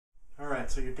Alright,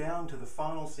 so you're down to the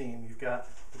final seam. You've got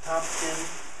the top skin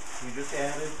you just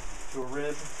added to a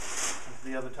rib. That's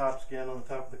the other top skin on the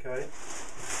top of the kite.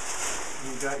 And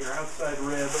you've got your outside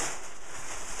rib,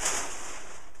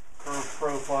 curved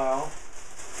profile.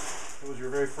 It was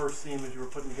your very first seam as you were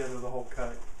putting together the whole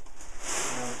kite.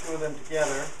 Now the two of them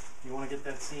together, you want to get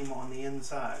that seam on the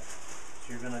inside.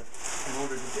 So you're going to, in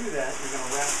order to do that, you're going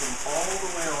to wrap them all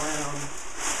the way around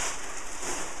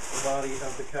the body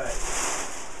of the kite.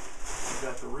 You've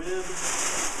got the rib, the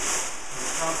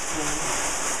top skin.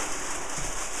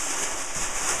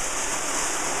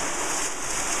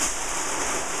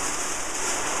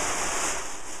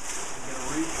 You're going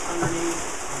to reach underneath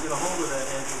and get a hold of that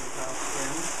edge of the top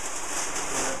skin.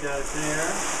 So I've got it there,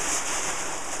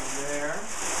 and there.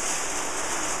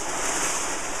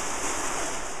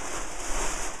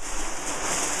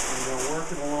 And you're going to work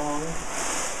it along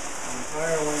the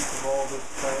entire length of all this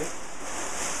kite.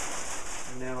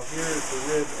 And now here is the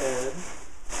rib edge.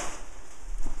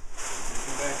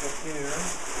 Come back up here,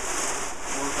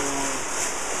 work along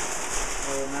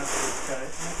the whole mess of this kite.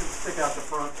 And I can stick out the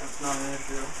front, that's not an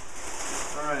issue.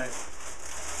 Alright,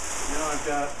 now I've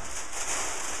got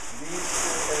these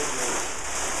two edges.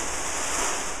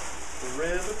 The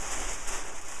rib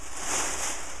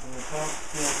and the top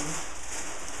skin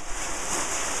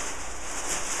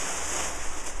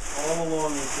all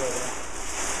along each other.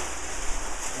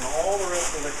 And all the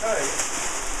rest of the kite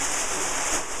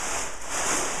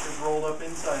is rolled up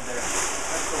inside there.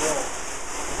 That's the roll.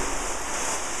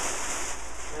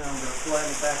 Now I'm going to flatten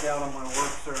it back out on my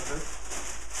work surface.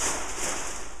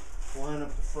 Line up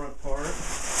the front part.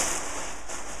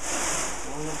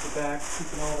 Line up the back,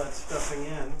 keeping all that stuffing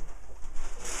in.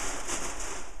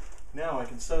 Now I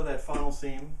can sew that final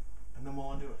seam and then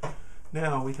we'll undo it.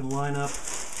 Now we can line up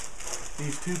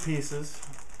these two pieces,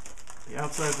 the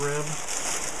outside rib,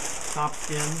 top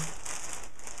skin,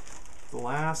 the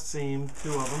last seam,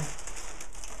 two of them.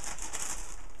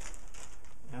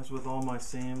 As with all my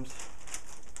seams,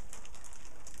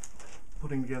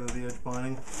 putting together the edge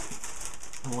binding,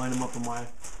 and line them up on my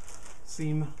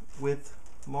seam width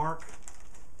mark.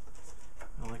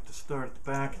 I like to start at the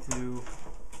back, do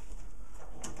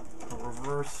a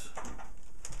reverse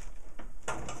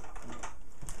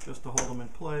just to hold them in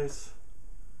place,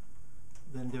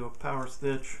 then do a power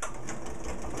stitch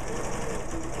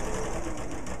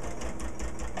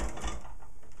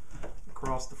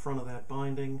across the front of that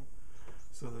binding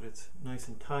so that it's nice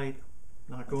and tight,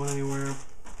 not going anywhere.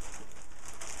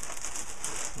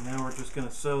 And now we're just going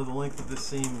to sew the length of this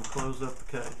seam and close up the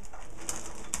kite.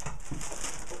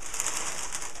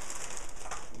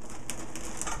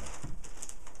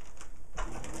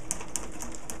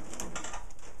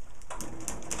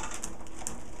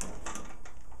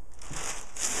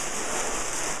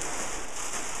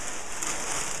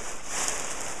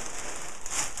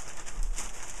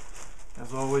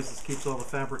 As always, this keeps all the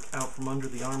fabric out from under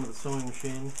the arm of the sewing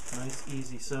machine. Nice,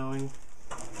 easy sewing.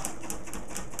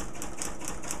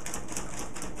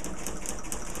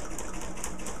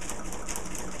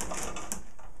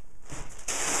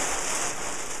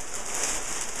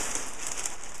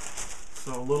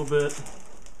 So a little bit,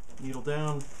 needle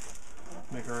down,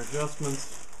 make our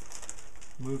adjustments,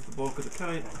 move the bulk of the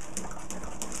kite.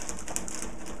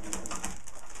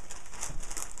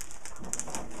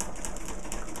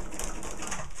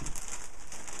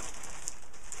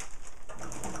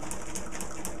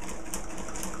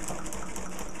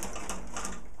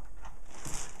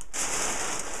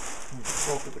 Move the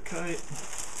bulk of the kite.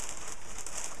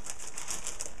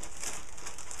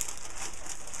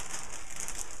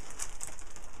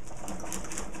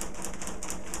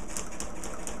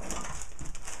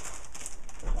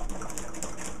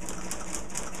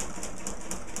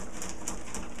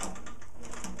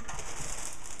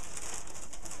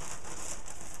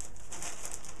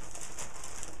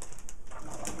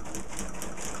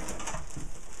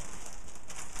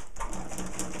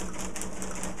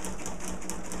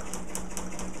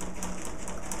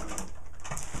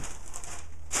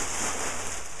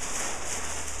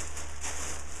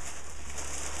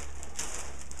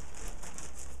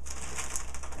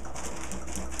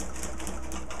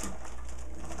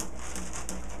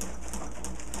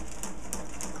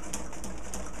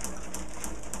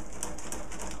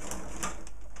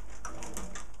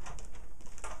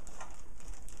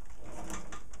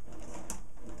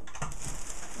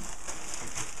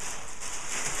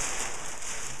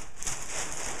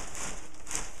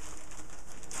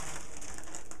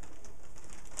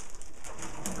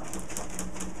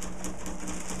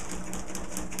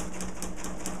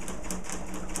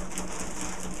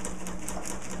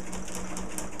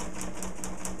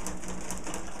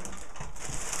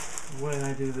 The way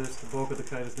I do this, the bulk of the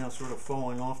kite is now sort of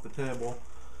falling off the table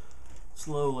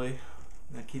slowly,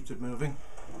 and that keeps it moving.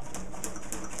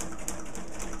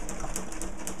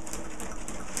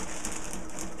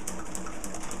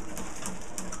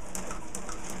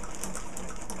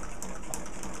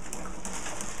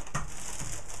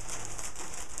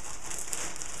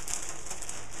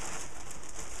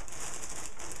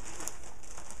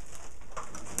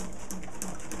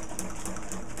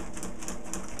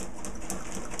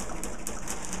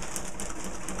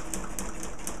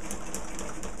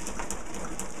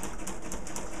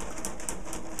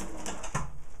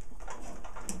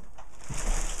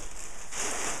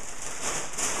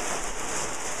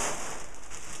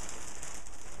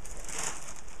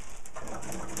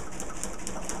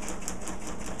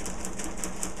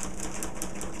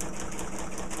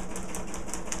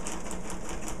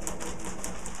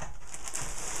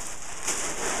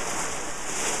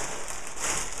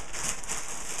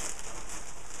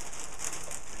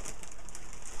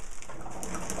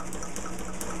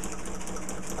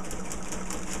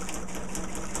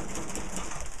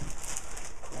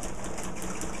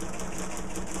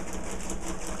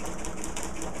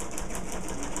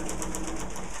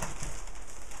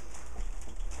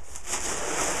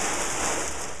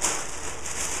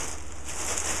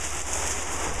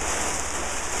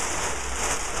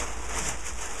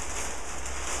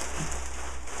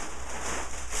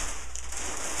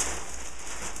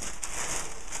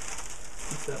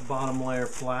 That bottom layer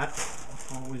flat,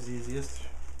 always easiest.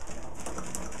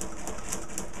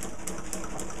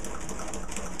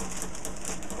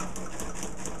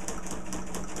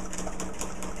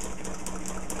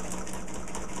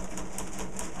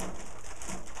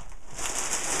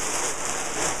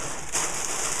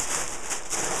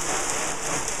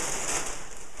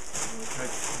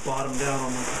 Bottom down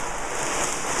on the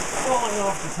falling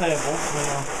off the table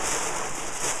now.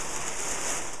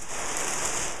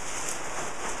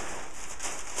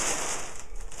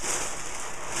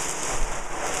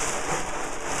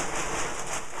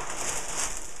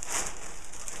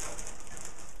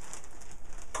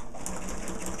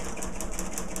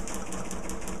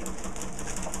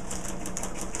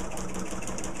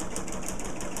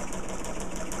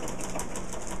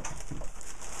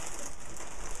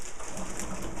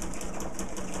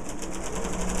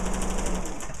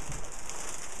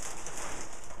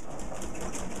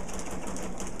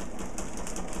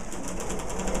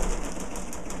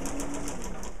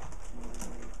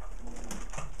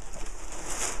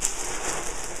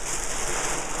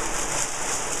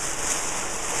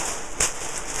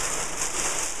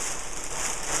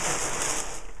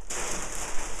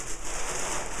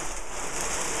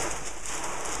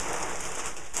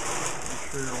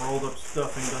 Your rolled up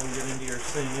stuffing doesn't get into your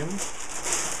seam.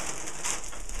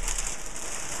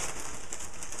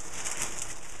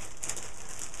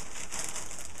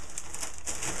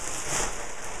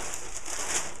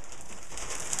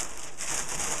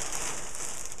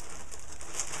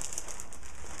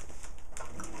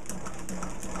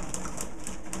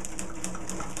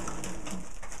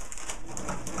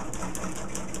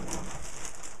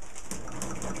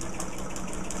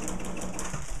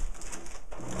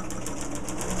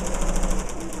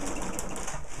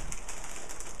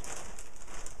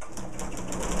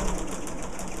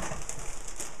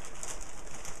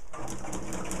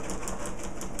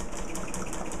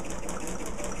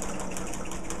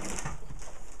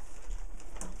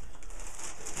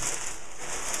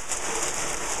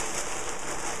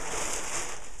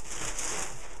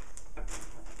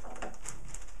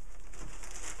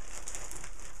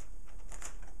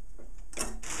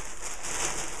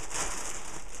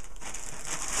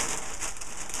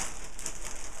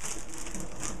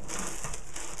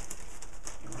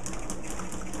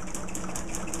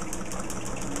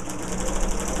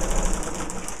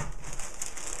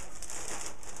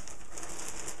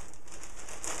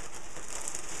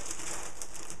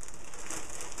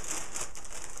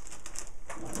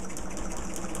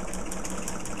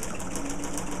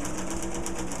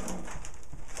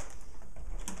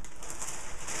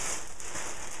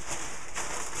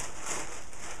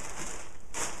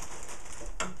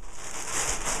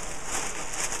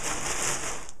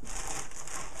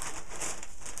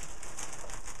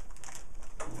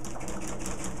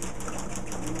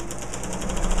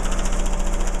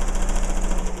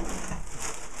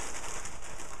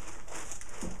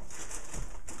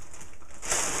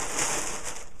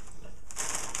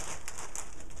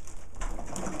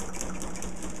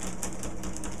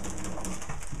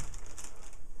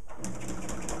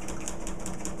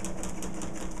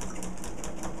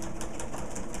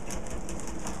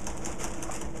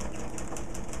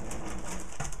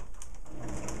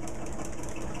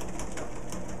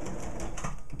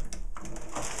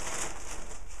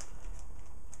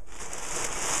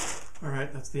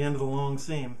 That's the end of the long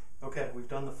seam. Okay, we've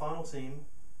done the final seam.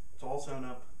 It's all sewn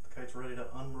up. The kite's ready to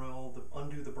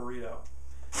undo the burrito.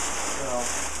 So,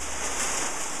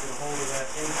 get a hold of that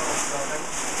internal stuffing.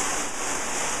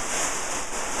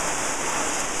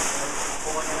 Start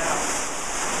pulling it out.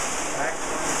 Back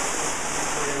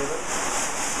with it.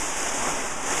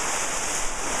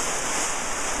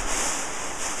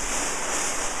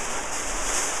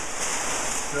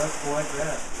 Just like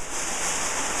that.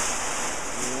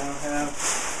 We now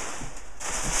have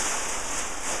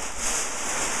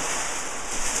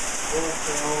full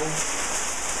fill,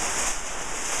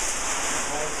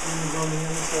 all seams on the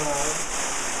inside,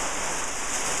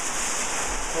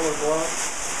 color block,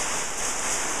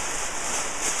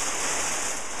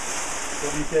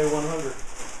 WK 100.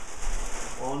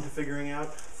 On to figuring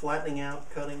out, flattening out,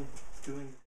 cutting, doing